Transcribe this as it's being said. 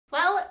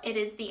it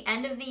is the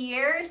end of the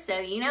year, so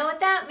you know what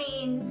that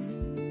means.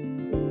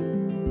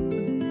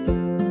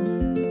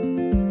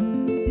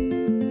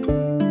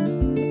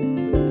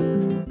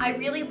 I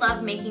really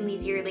love making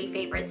these yearly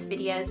favorites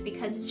videos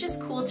because it's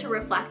just cool to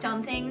reflect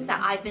on things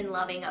that I've been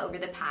loving over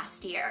the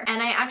past year.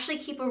 And I actually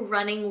keep a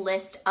running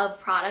list of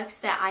products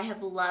that I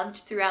have loved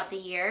throughout the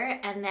year,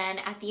 and then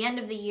at the end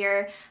of the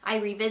year, I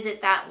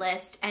revisit that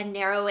list and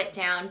narrow it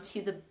down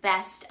to the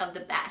best of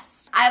the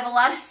best. I have a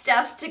lot of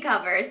stuff to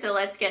cover, so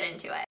let's get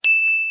into it.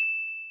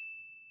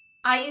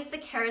 I used the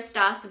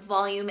Kérastase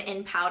Volume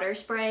in Powder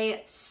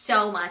Spray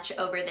so much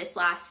over this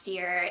last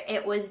year.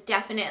 It was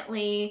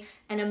definitely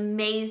an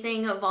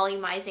amazing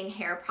volumizing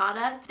hair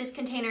product. This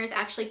container is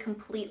actually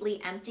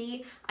completely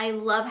empty. I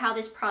love how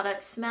this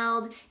product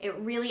smelled. It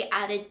really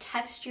added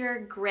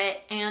texture,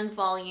 grit, and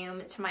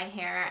volume to my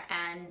hair,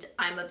 and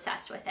I'm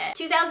obsessed with it.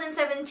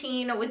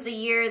 2017 was the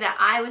year that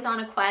I was on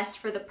a quest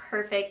for the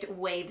perfect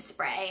wave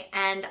spray,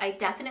 and I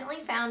definitely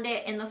found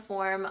it in the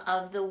form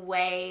of the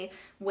Ouai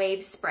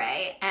wave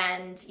spray,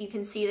 and you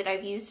can see that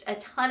I've used a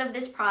ton of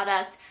this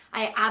product.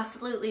 I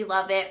absolutely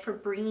love it for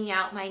bringing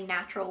out my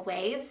natural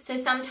waves. So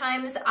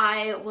sometimes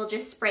I will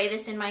just spray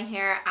this in my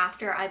hair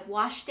after I've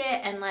washed it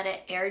and let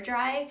it air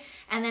dry.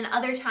 And then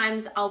other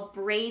times I'll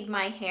braid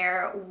my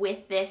hair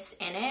with this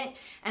in it.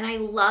 And I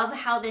love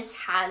how this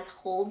has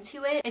hold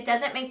to it. It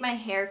doesn't make my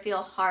hair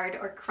feel hard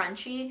or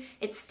crunchy.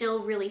 It's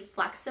still really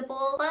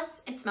flexible.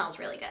 Plus, it smells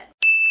really good.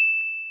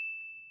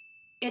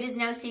 It is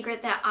no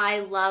secret that I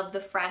love the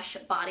Fresh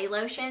body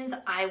lotions.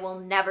 I will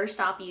never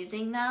stop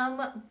using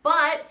them,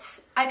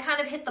 but I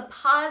kind of hit the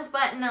pause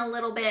button a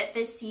little bit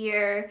this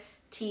year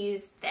to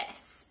use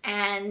this.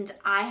 And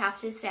I have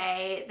to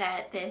say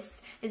that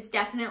this is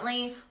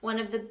definitely one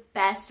of the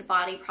best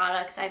body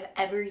products I've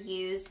ever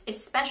used,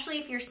 especially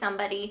if you're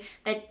somebody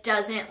that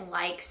doesn't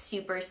like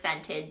super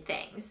scented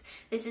things.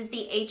 This is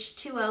the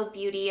H2O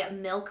Beauty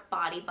Milk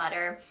Body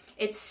Butter.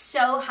 It's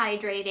so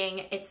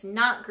hydrating, it's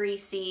not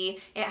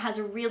greasy, it has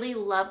a really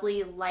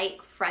lovely,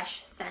 light,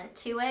 fresh scent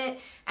to it,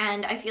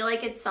 and I feel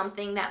like it's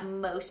something that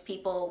most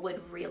people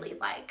would really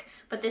like.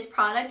 But this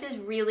product is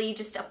really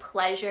just a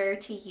pleasure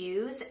to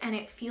use, and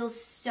it feels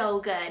so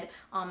good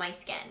on my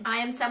skin. I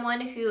am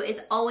someone who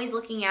is always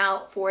looking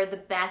out for the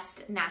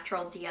best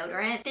natural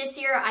deodorant. This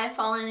year, I've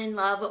fallen in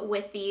love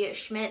with the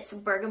Schmidt's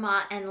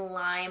Bergamot and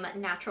Lime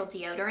Natural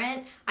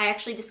Deodorant. I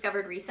actually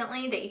discovered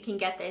recently that you can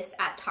get this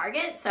at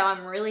Target, so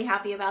I'm really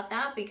happy about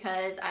that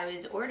because I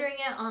was ordering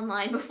it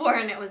online before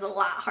and it was a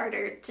lot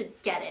harder to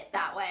get it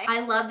that way. I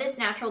love this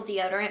natural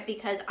deodorant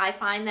because I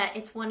find that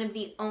it's one of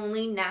the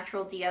only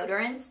natural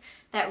deodorants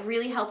that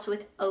really helps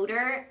with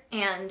odor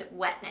and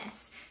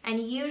wetness. And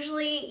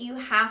usually you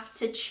have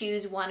to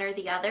choose one or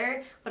the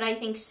other, but I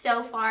think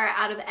so far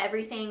out of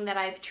everything that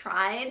I've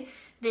tried,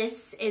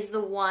 this is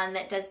the one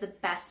that does the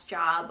best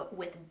job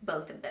with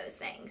both of those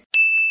things.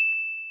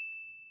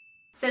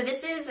 So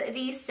this is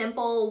the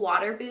Simple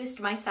Water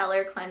Boost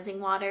Micellar Cleansing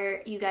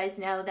Water. You guys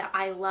know that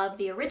I love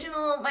the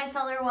original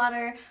micellar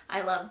water.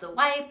 I love the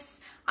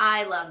wipes.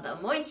 I love the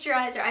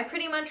moisturizer. I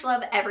pretty much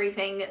love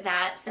everything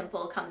that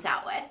Simple comes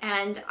out with.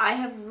 And I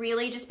have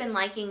really just been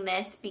liking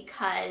this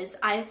because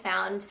I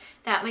found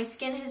that my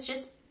skin has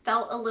just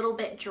felt a little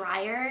bit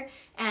drier,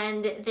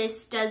 and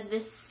this does the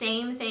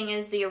same thing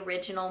as the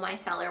original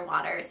micellar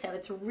water. So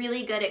it's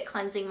really good at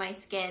cleansing my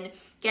skin,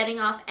 getting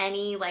off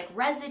any like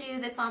residue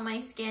that's on my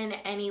skin,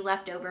 any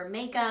leftover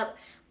makeup,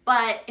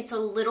 but it's a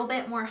little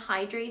bit more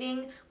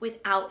hydrating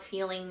without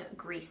feeling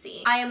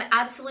greasy. I am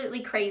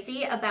absolutely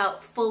crazy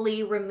about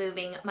fully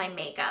removing my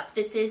makeup.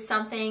 This is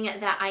something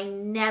that I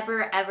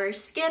never ever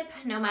skip,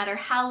 no matter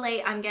how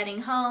late I'm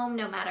getting home,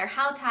 no matter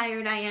how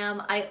tired I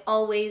am, I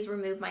always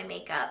remove my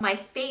makeup. My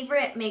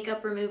favorite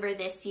makeup remover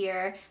this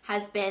year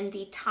has been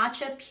the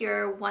Tatcha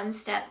Pure One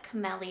Step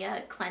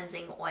Camellia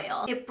Cleansing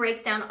Oil. It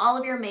breaks down all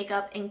of your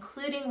makeup,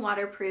 including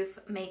waterproof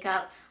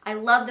makeup. I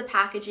love the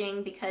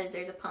packaging because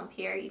there's a pump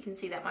here. You can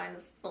see that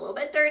mine's a little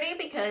bit dirty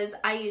because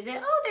I use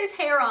it. Oh, there's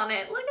hair on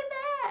it. Look at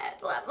that.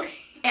 Lovely.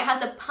 It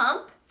has a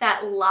pump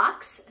that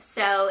locks,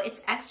 so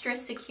it's extra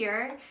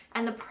secure,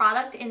 and the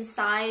product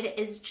inside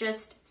is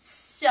just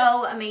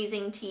so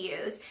amazing to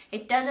use.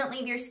 It doesn't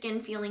leave your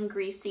skin feeling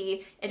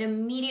greasy. It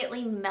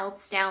immediately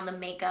melts down the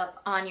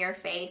makeup on your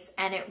face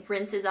and it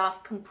rinses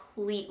off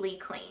completely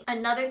clean.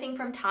 Another thing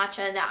from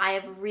Tatcha that I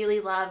have really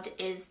loved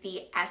is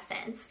the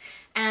Essence.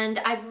 And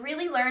I've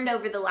really learned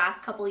over the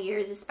last couple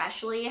years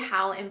especially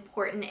how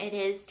important it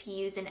is to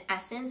use an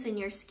essence in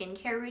your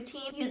skincare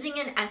routine. Using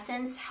an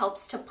essence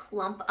helps to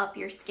plump up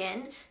your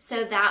skin,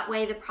 so that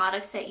way the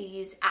products that you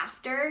use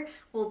after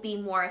will be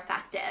more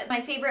effective.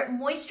 My favorite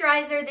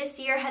moisturizer this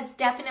year has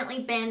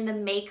definitely been the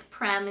Make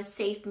Prem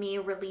Safe Me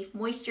Relief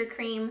Moisture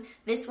Cream.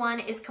 This one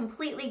is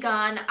completely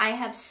gone. I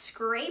have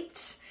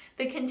scraped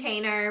the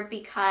container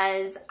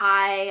because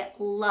I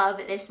love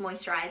this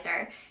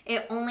moisturizer.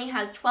 It only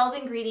has 12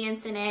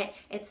 ingredients in it.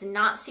 It's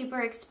not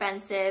super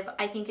expensive.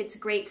 I think it's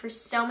great for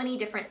so many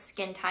different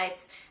skin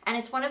types, and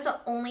it's one of the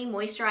only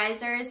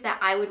moisturizers that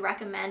I would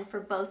recommend for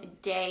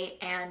both day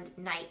and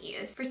night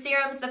use. For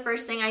serums, the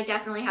first thing I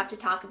definitely have to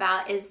talk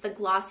about is the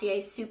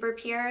Glossier Super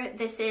Pure.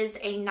 This is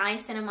a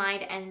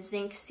niacinamide and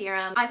zinc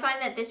serum. I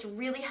find that this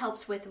really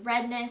helps with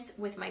redness,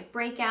 with my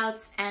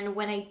breakouts, and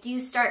when I do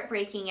start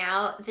breaking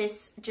out,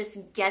 this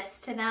just gets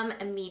to them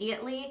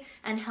immediately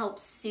and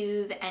helps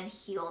soothe and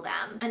heal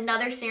them.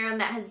 Another serum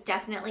that has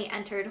definitely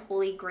entered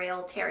holy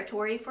grail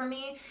territory for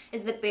me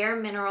is the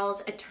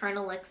bareMinerals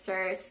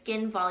Eternalixir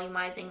Skin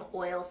Volumizing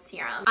Oil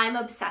Serum. I'm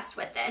obsessed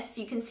with this.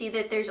 You can see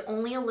that there's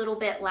only a little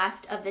bit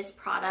left of this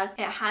product.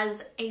 It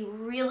has a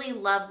really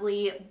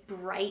lovely,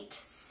 bright,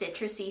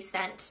 citrusy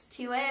scent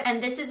to it.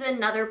 And this is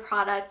another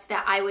product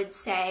that I would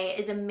say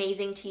is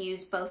amazing to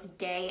use both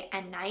day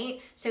and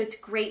night. So it's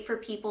great for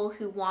people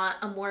who want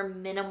a more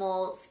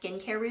minimal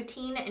skincare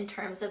routine in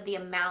terms of the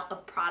amount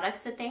of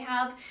products that they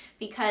have,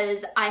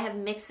 because I have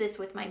mixed this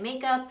with my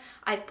makeup.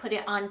 I've put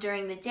it on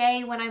during the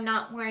day when I'm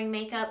not wearing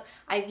makeup.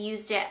 I've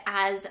used it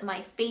as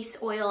my face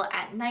oil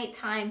at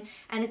nighttime,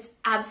 and it's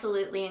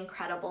absolutely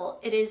incredible.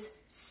 It is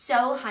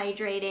so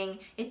hydrating.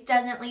 It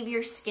doesn't leave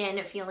your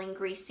skin feeling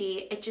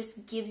greasy. It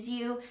just gives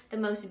you the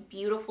most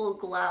beautiful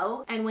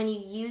glow. And when you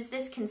use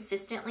this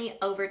consistently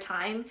over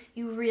time,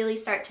 you really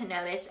start to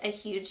notice a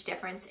huge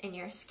difference in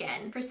your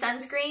skin. For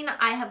sunscreen,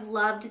 I have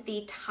loved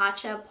the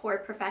Tatcha Pore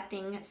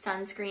Perfecting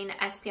Sunscreen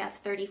SPF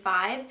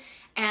 35.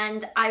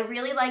 And I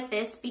really like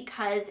this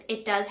because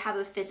it does have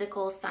a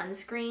physical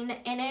sunscreen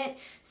in it.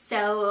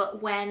 So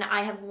when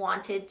I have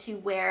wanted to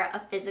wear a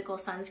physical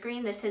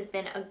sunscreen, this has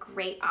been a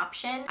great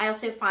option. I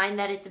also find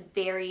that it's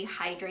very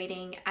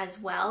hydrating as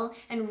well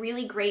and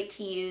really great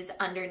to use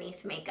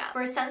underneath makeup.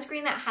 For a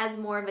sunscreen that has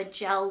more of a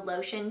gel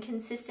lotion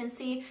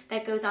consistency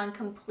that goes on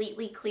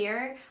completely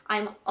clear,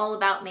 I'm all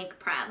about Make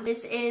Prem.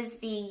 This is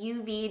the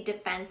UV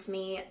Defense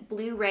Me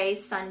Blue Ray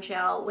Sun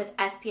Gel with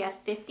SPF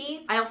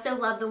 50. I also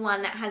love the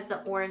one that has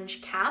the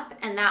orange cap,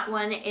 and that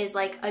one is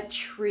like a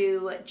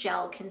true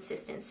gel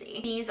consistency.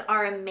 These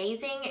are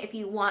amazing if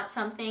you want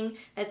something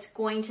that's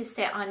going to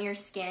sit on your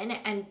skin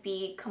and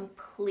be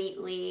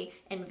completely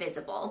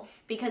invisible,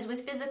 because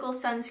with physical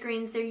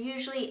sunscreens there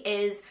usually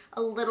is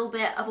a little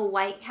bit of a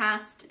white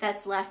cast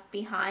that's left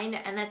behind,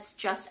 and that's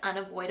just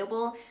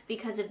unavoidable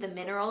because of the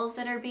minerals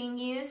that are being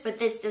used, but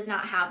this does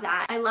not have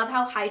that. I love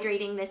how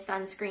hydrating this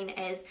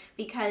sunscreen is,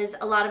 because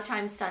a lot of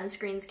times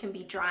sunscreens can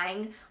be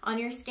drying on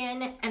your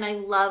skin, and I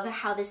love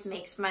how this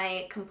makes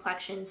my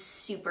complexion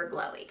super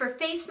glowy. For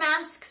face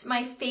masks,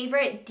 my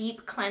favorite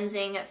deep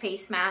cleansing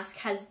face mask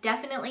has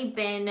definitely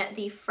been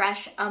the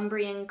Fresh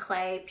Umbrian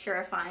Clay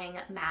Purifying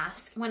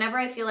Mask. Whenever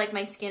I feel like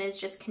my skin is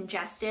just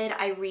congested,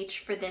 I reach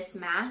for this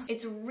mask.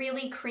 It's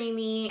really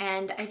creamy,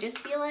 and I just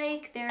feel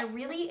like there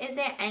really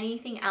isn't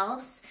anything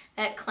else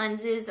that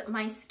cleanses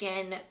my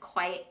skin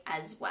quite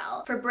as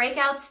well. For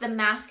breakouts, the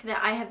mask that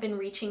I have been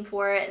reaching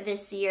for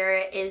this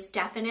year is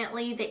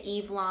definitely the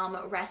Eve Lom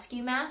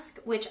Rescue Mask,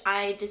 which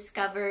I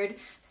discovered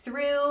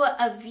through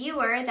a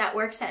viewer that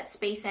works at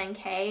Space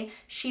NK.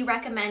 She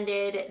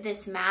recommended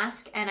this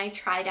mask and I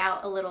tried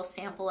out a little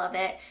sample of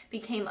it,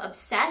 became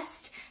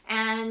obsessed,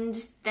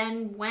 and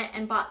then went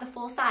and bought the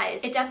full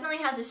size. It definitely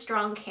has a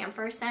strong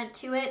camphor scent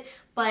to it,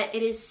 but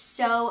it is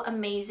so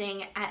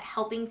amazing at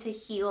helping to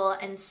heal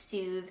and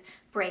soothe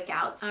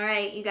breakouts. All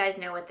right, you guys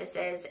know what this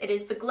is. It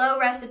is the Glow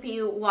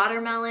Recipe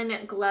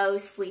Watermelon Glow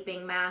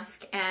Sleeping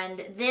Mask,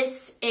 and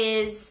this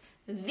is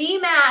the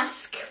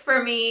mask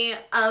for me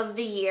of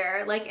the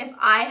year. Like, if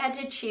I had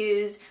to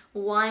choose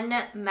one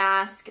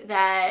mask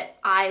that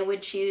I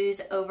would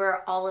choose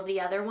over all of the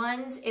other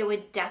ones, it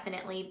would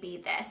definitely be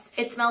this.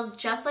 It smells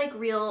just like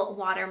real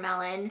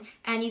watermelon,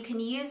 and you can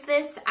use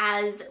this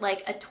as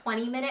like a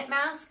 20-minute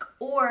mask,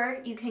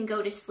 or you can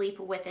go to sleep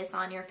with this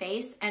on your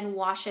face and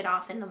wash it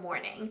off in the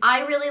morning.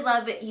 I really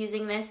love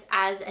using this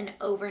as an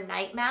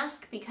overnight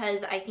mask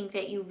because I think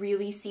that you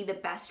really see the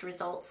best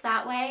results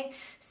that way.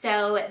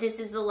 So this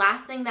is the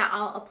last thing that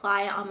I'll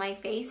apply on my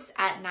face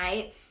at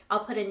night.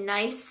 I'll put a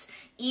nice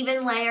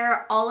even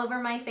layer all over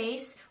my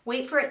face,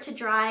 wait for it to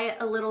dry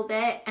a little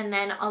bit, and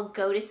then I'll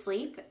go to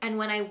sleep. And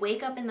when I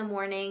wake up in the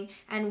morning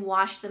and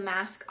wash the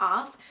mask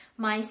off,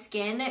 my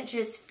skin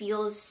just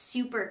feels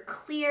super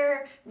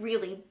clear,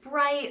 really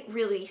bright,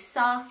 really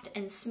soft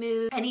and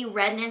smooth. Any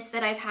redness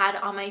that I've had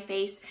on my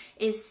face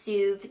is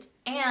soothed,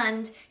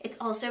 and it's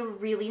also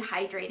really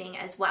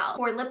hydrating as well.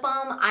 For lip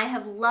balm, I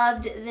have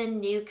loved the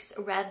Nuxe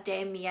Rev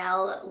de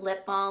Miel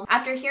lip balm.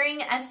 After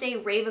hearing Estee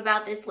rave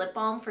about this lip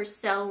balm for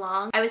so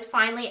long, I was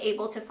finally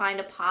able to find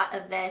a pot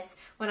of this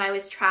when I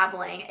was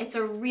traveling. It's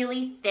a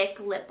really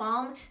thick lip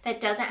balm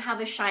that doesn't have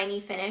a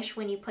shiny finish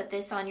when you put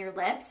this on your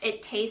lips.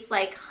 It tastes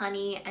like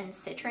honey and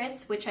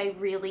citrus, which I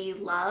really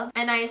love,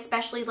 and I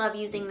especially love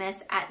using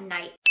this at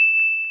night.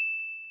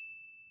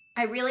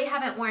 I really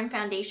haven't worn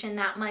foundation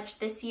that much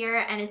this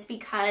year, and it's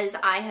because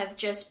I have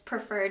just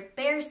preferred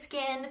bare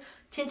skin,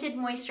 tinted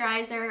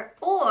moisturizer,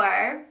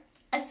 or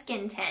a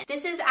skin tint.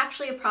 This is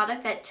actually a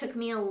product that took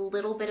me a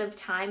little bit of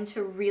time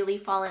to really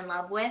fall in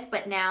love with,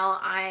 but now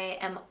I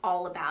am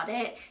all about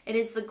it. It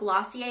is the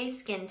Glossier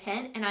skin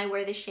tint, and I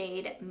wear the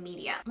shade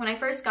Medium. When I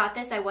first got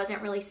this, I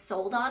wasn't really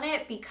sold on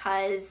it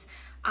because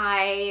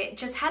I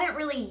just hadn't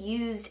really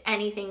used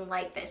anything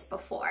like this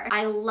before.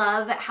 I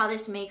love how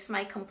this makes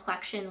my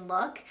complexion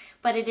look,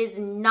 but it is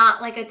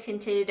not like a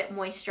tinted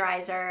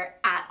moisturizer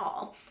at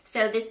all.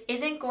 So this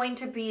isn't going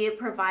to be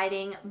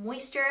providing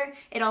moisture.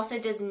 It also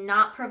does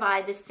not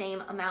provide the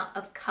same amount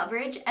of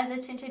coverage as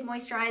a tinted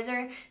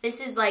moisturizer.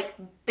 This is like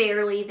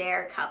barely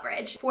there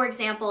coverage. For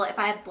example, if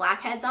I have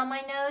blackheads on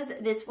my nose,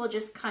 this will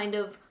just kind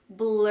of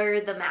blur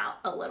them out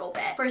a little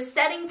bit. For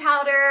setting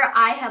powder,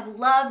 I have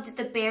loved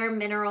the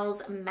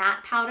bareMinerals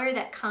matte powder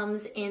that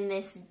comes in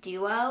this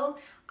duo.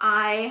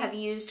 I have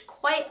used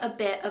quite a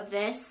bit of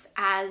this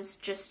as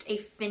just a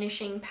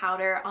finishing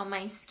powder on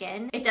my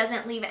skin. It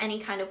doesn't leave any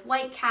kind of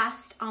white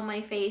cast on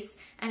my face,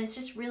 and it's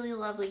just really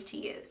lovely to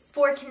use.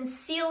 For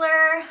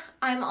concealer,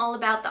 I'm all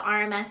about the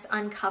RMS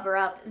Uncover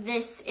Up.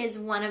 This is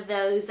one of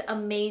those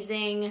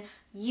amazing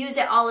use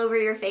it all over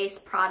your face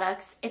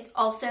products. It's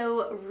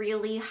also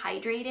really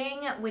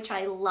hydrating, which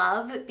I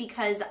love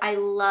because I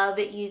love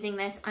using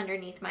this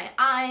underneath my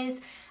eyes,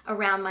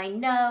 around my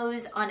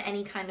nose, on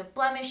any kind of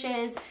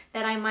blemishes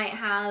that I might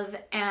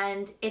have,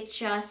 and it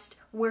just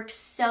works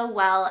so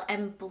well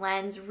and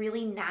blends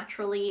really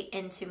naturally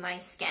into my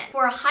skin.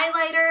 For a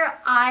highlighter,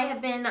 I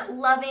have been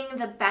loving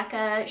the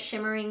Becca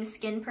Shimmering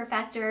Skin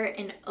Perfector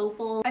in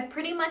Opal. I've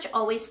pretty much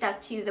always stuck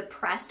to the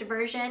pressed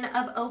version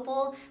of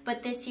Opal,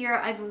 but this year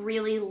I've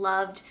really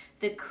loved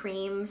the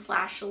cream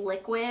 /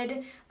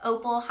 liquid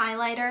Opal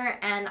highlighter,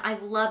 and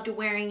I've loved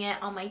wearing it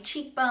on my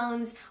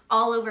cheekbones,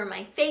 all over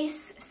my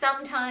face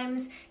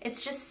sometimes.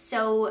 It's just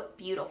so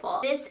beautiful.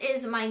 This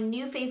is my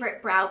new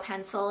favorite brow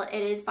pencil.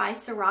 It is by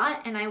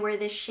Surratt, and I wear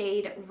the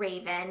shade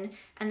Raven,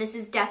 and this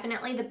is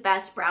definitely the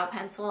best brow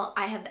pencil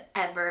I have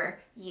ever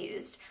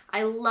used.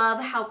 I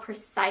love how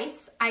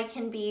precise I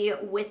can be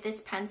with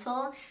this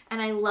pencil,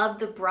 and I love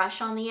the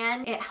brush on the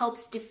end. It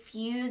helps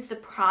diffuse the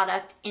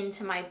product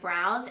into my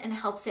brows and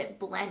helps it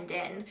blend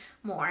in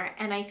more,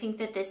 and I think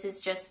that this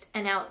is just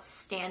an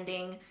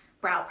outstanding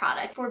brow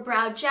product. For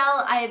brow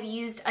gel, I have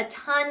used a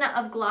ton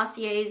of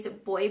Glossier's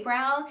Boy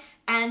Brow,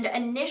 and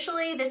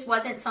initially this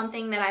wasn't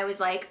something that I was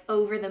like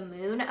over the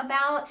moon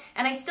about,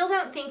 and I still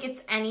don't think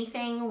it's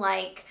anything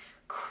like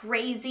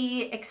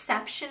crazy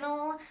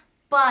exceptional,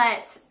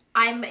 but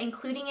I'm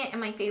including it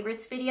in my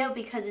favorites video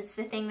because it's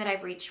the thing that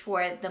I've reached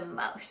for the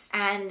most.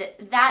 And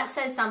that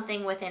says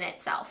something within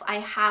itself. I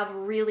have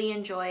really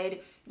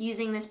enjoyed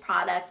using this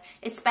product,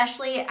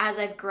 especially as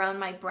I've grown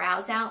my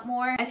brows out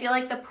more. I feel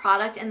like the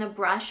product and the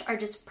brush are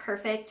just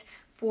perfect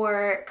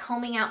for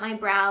combing out my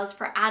brows,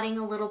 for adding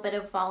a little bit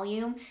of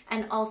volume,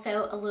 and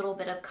also a little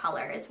bit of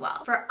color as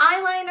well. For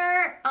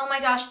eyeliner, oh my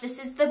gosh, this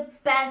is the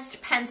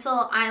best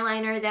pencil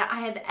eyeliner that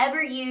I have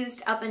ever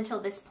used up until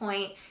this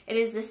point. It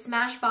is the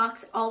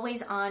Smashbox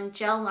Always On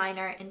Gel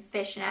Liner in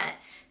Fishnet.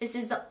 This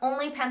is the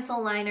only pencil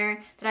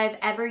liner that I've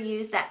ever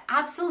used that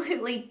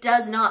absolutely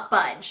does not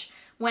budge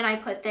when I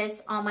put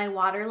this on my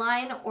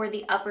waterline or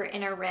the upper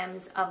inner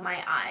rims of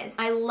my eyes.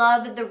 I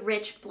love the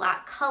rich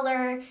black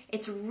color.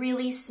 It's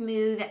really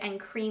smooth and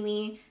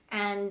creamy,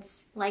 and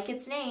like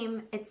its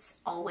name, it's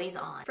always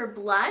on. For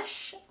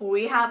blush,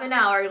 we have an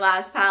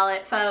Hourglass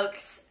palette,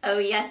 folks. Oh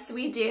yes,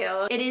 we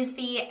do. It is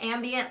the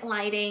Ambient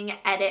Lighting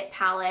Edit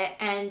palette,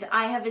 and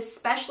I have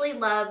especially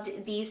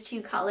loved these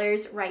two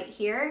colors right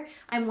here.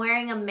 I'm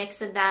wearing a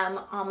mix of them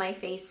on my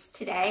face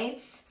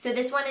today. So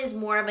this one is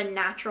more of a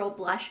natural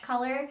blush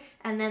color,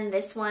 and then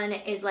this one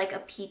is like a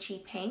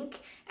peachy pink.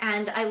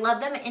 And I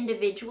love them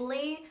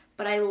individually,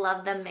 but I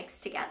love them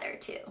mixed together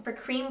too. For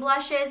cream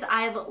blushes,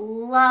 I've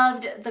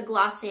loved the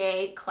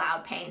Glossier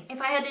Cloud Paints.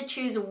 If I had to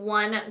choose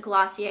one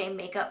Glossier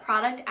makeup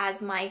product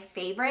as my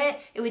favorite,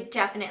 it would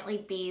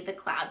definitely be the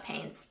Cloud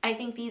Paints. I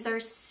think these are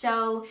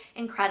so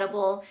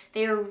incredible.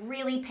 They are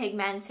really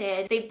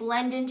pigmented, they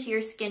blend into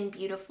your skin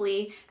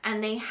beautifully,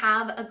 and they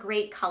have a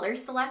great color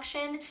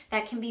selection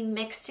that can be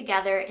mixed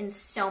together in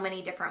so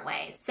many different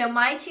ways. So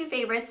my two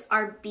favorites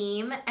are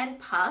Beam and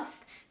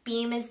Puff.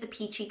 Beam is the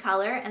peachy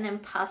color, and then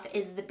Puff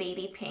is the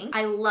baby pink.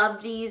 I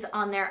love these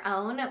on their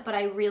own, but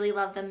I really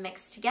love them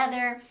mixed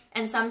together.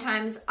 And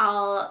sometimes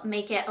I'll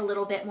make it a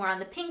little bit more on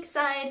the pink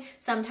side.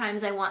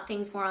 Sometimes I want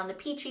things more on the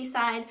peachy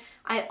side.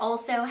 I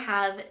also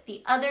have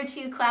the other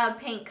two Cloud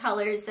Paint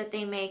colors that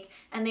they make,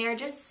 and they are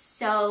just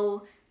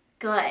so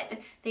good.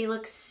 They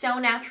look so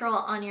natural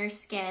on your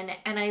skin,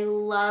 and I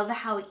love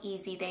how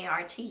easy they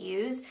are to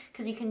use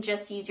because you can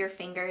just use your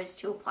fingers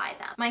to apply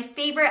them. My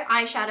favorite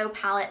eyeshadow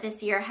palette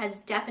this year has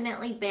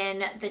definitely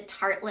been the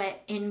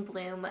Tartelette In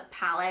Bloom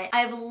palette.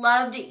 I've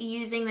loved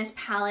using this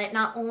palette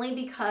not only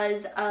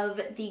because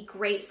of the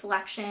great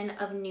selection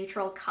of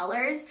neutral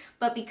colors,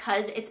 but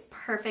because it's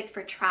perfect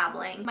for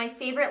traveling. My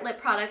favorite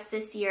lip products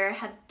this year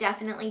have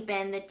definitely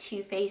been the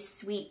Too Faced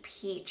Sweet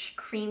Peach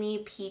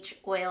Creamy Peach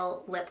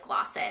Oil Lip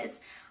Glosses.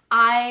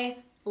 I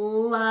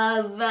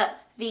love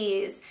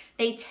these.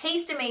 They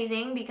taste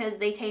amazing because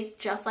they taste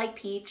just like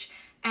peach,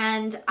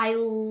 and I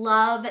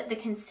love the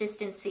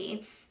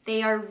consistency.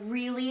 They are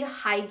really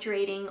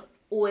hydrating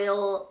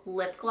oil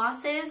lip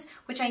glosses,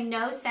 which I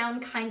know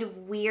sound kind of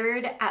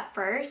weird at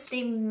first.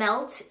 They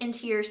melt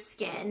into your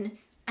skin,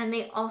 and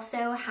they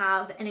also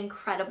have an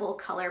incredible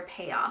color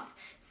payoff.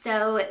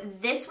 So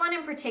this one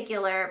in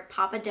particular,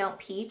 Papa Don't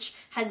Peach,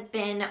 has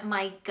been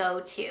my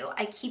go-to.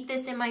 I keep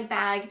this in my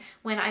bag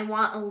when I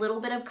want a little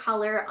bit of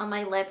color on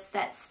my lips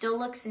that still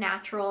looks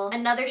natural.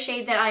 Another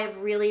shade that I have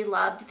really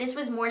loved, this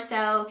was more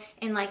so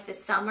in like the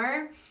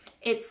summer,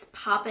 it's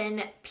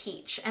Poppin'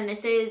 Peach, and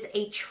this is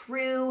a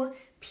true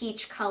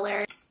peach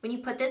color. When you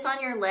put this on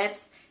your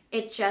lips,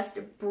 it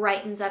just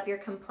brightens up your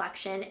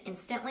complexion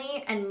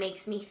instantly and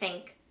makes me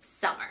think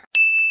summer.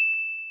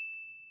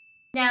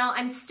 Now,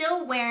 I'm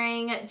still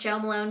wearing Jo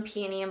Malone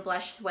Peony and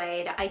Blush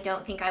Suede. I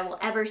don't think I will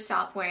ever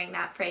stop wearing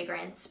that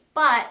fragrance,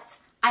 but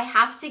I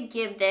have to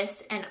give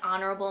this an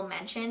honorable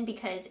mention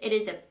because it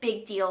is a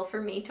big deal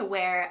for me to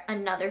wear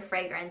another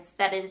fragrance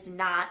that is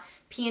not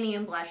Peony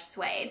and Blush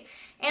Suede.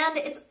 And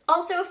it's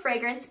also a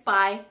fragrance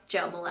by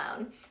Jo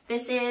Malone.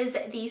 This is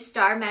the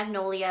Star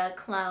Magnolia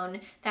clone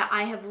that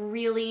I have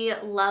really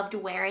loved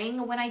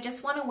wearing when I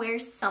just want to wear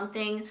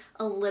something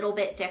a little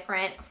bit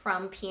different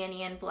from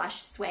Peony and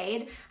Blush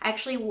Suede. I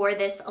actually wore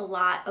this a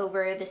lot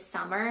over the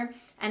summer,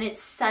 and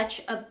it's such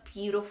a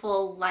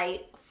beautiful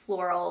light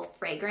floral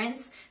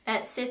fragrance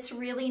that sits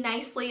really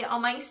nicely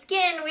on my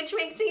skin, which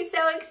makes me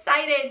so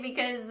excited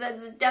because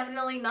that's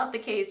definitely not the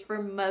case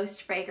for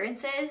most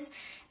fragrances,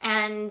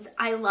 and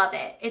I love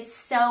it. It's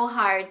so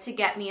hard to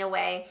get me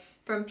away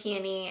from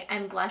Peony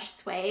and Blush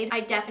Suede. I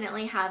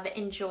definitely have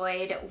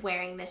enjoyed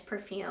wearing this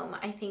perfume.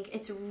 I think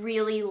it's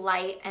really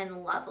light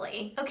and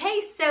lovely.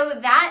 Okay, so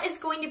that is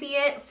going to be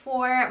it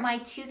for my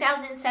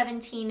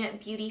 2017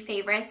 beauty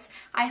favorites.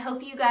 I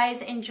hope you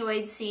guys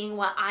enjoyed seeing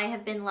what I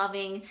have been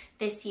loving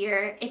this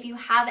year. If you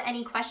have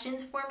any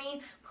questions for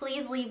me,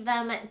 please leave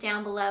them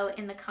down below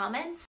in the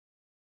comments.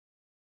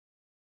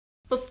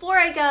 Before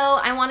I go,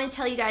 I want to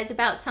tell you guys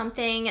about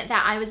something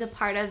that I was a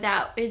part of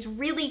that is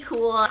really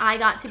cool. I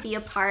got to be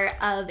a part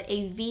of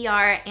a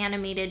VR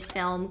animated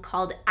film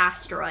called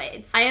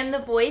Asteroids. I am the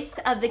voice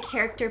of the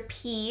character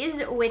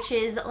Peas, which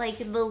is like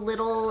the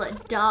little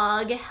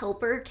dog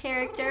helper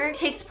character. It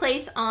takes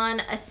place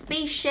on a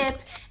spaceship,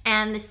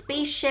 and the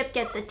spaceship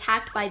gets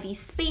attacked by these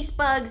space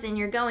bugs, and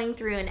you're going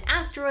through an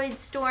asteroid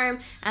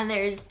storm, and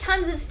there's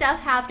tons of stuff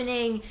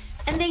happening,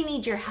 and they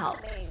need your help.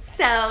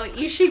 So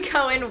you should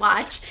go and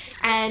watch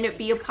and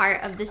be a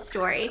part of the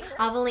story.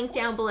 I'll have a link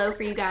down below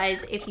for you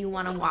guys if you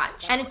want to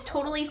watch. And it's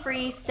totally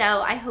free,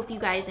 so I hope you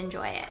guys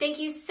enjoy it. Thank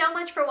you so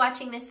much for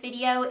watching this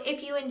video.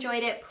 If you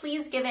enjoyed it,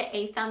 please give it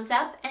a thumbs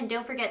up, and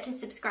don't forget to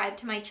subscribe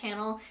to my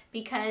channel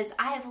because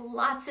I have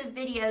lots of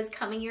videos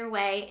coming your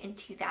way in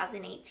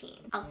 2018.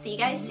 I'll see you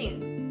guys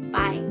soon.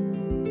 Bye.